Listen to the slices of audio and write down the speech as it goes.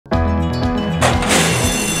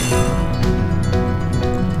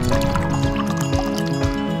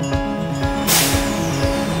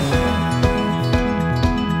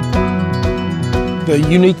The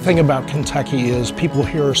unique thing about Kentucky is people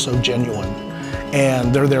here are so genuine,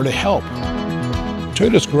 and they're there to help.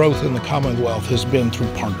 Toyota's growth in the Commonwealth has been through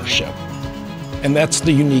partnership. And that's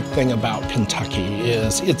the unique thing about Kentucky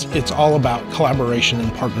is it's all about collaboration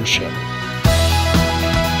and partnership.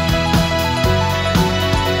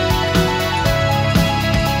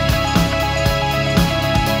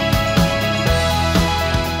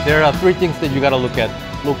 There are three things that you got to look at: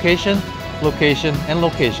 location, location, and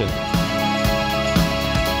location.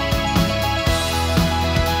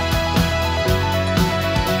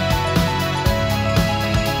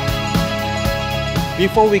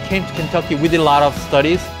 Before we came to Kentucky, we did a lot of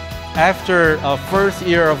studies. After our first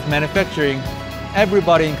year of manufacturing,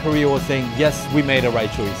 everybody in Korea was saying, yes, we made the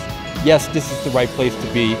right choice. Yes, this is the right place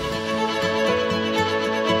to be.